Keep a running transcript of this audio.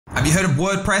Have you heard of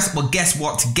WordPress? Well, guess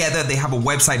what? Together they have a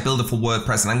website builder for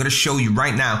WordPress, and I'm going to show you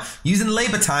right now using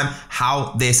Labor Time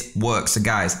how this works. So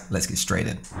guys, let's get straight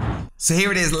in. So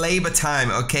here it is, Labor Time,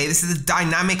 okay? This is a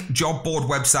dynamic job board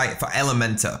website for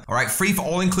Elementor, all right? Free for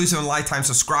all-inclusive and lifetime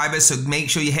subscribers, so make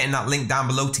sure you're hitting that link down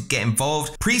below to get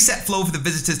involved. Preset flow for the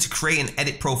visitors to create and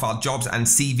edit profile jobs and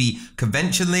CV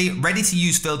conventionally.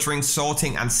 Ready-to-use filtering,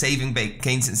 sorting, and saving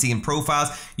vacancy in profiles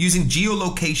using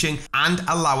geolocation and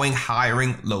allowing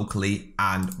hiring locally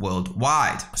and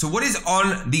worldwide. So what is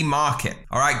on the market?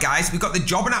 All right, guys, we've got the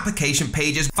job and application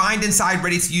pages. Find inside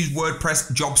ready-to-use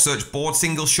WordPress job search board,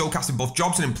 single showcasing both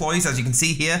jobs and employees, as you can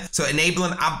see here. So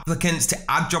enabling applicants to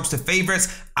add jobs to favorites,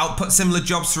 output similar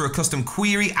jobs through a custom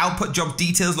query, output job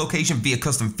details location via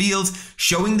custom fields,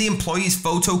 showing the employee's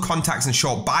photo, contacts, and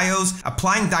short bios,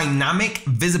 applying dynamic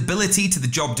visibility to the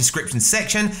job description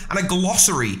section, and a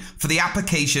glossary for the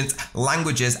applications,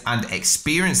 languages, and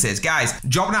experiences. Guys,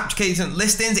 job and application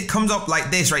listings, it comes up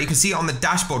like this, right? You can see it on the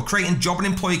dashboard, creating job and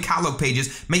employee catalog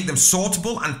pages, make them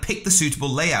sortable, and pick the suitable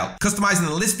layout. Customizing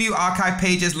the list view archive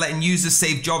pages, letting users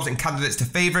save jobs and candidates to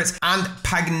favorites, and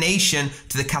pagination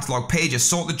to the catalog pages.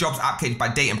 Sort the jobs application by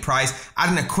date and price,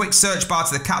 adding a quick search bar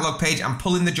to the catalog page, and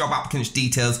pulling the job applicant's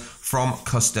details from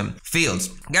custom fields.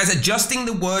 Guys, adjusting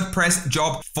the WordPress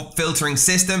job filtering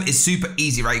system is super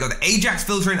easy, right? You got the Ajax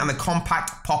filtering and the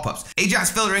compact pop-ups.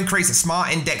 Ajax filtering creates a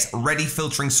smart index ready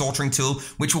filtering sorting tool,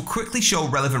 which will quickly show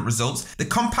relevant results. The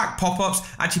compact pop-ups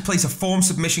actually place a form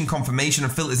submission confirmation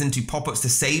and filters into pop-ups to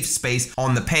save space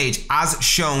on the page, as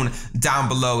shown down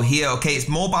below here. Okay, its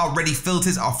mobile ready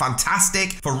filters are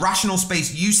fantastic. For rational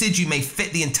space usage, you may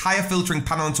fit the entire filtering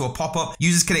panel into a pop-up.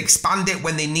 Users can expand it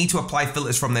when they need to apply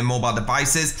filters from their mobile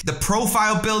devices. The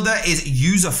profile builder is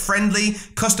user-friendly,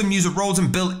 custom user roles,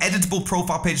 and build editable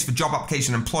profile pages for job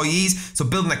application employees. So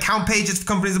building account pages for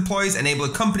companies' employees,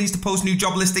 enabling companies to post new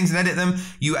job listings and edit them.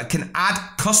 You can add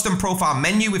custom profile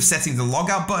menu with settings and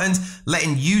logout buttons,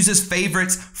 letting users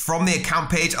favorites from the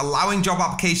account page, allowing job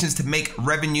applications to make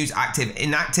revenues active,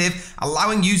 inactive,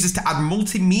 allowing users to add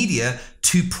multimedia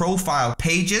to profile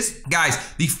pages. Guys,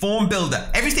 the form builder,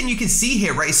 everything you can see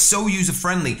here, right, is so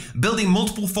user-friendly. Building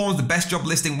multiple forms, the best job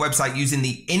listing website using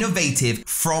the innovative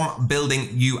from building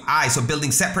UI. So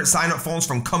building separate sign-up forms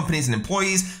from companies and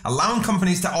employees, allowing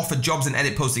companies to offer jobs and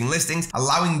edit posting listings,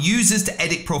 allowing users to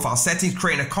edit profile settings,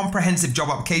 creating a comprehensive job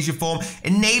application form,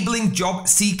 enabling job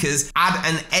seekers add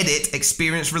and edit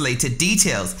experience-related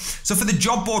details. So for the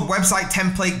job board website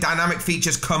template, dynamic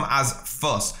features come as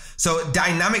fuss. So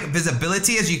dynamic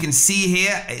visibility, as you can see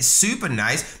here, it's super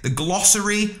nice. The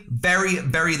glossary,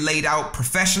 very laid out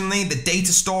professionally. The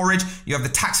data storage, you have the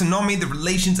taxonomy, the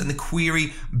relations, and the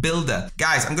query builder.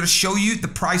 Guys, I'm gonna show you the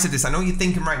price of this. I know you're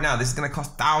thinking right now, this is gonna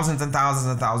cost thousands and thousands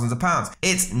and thousands of pounds.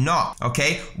 It's not,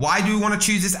 okay? Why do we wanna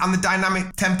choose this and the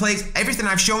dynamic templates? Everything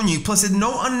I've shown you, plus there's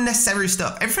no unnecessary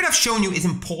stuff. Everything I've shown you is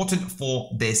important for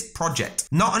this project.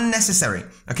 Not unnecessary,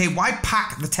 okay? Why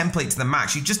pack the template to the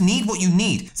max? You just need what you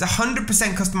need. It's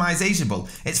 100% customizable.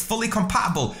 It's fully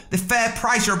compatible. The fair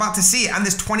price, you're about to see it, and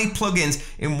there's 20 plugins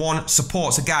in one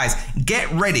support. So guys,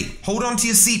 get ready. Hold on to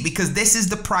your seat, because this is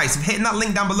the price. If hitting that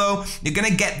link down below, you're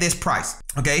gonna get this price.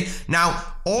 Okay, now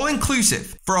all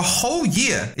inclusive for a whole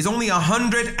year is only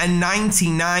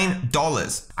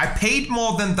 $199. I paid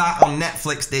more than that on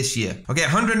Netflix this year. Okay,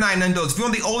 $199. If you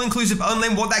want the all inclusive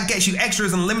unlimited, what that gets you extra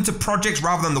is unlimited projects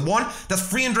rather than the one. That's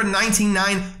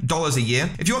 $399 a year.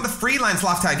 If you want the freelance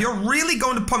lifetime, if you're really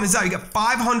going to pump this out, you get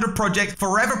 500 projects,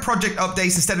 forever project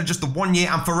updates instead of just the 1 year,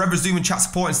 and forever Zoom and chat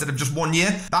support instead of just 1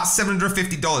 year. That's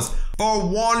 $750 for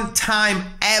one time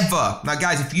ever. Now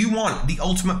guys, if you want the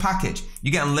ultimate package,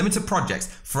 you get unlimited projects,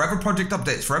 forever project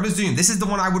updates, forever Zoom. This is the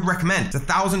one I would recommend. It's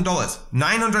 $1,000,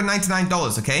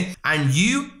 $999, okay? And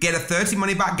you get a 30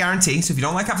 money back guarantee. So if you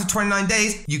don't like after 29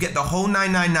 days, you get the whole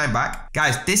 $999 back.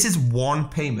 Guys, this is one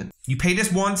payment. You pay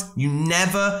this once, you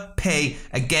never pay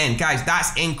again. Guys,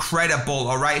 that's incredible,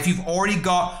 all right? If you've already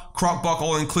got Crockblock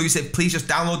all inclusive, please just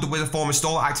download the wizard form,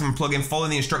 install it, active and plugin, follow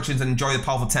the instructions, and enjoy the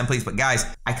powerful templates. But guys,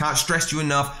 I can't stress to you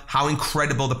enough how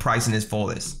incredible the pricing is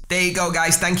for this. There you go,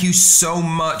 guys. Thank you so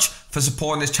much for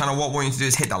supporting this channel. What I want you to do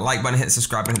is hit that like button, hit the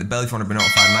subscribe button, hit the bell if you want to be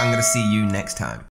notified, and I'm going to see you next time.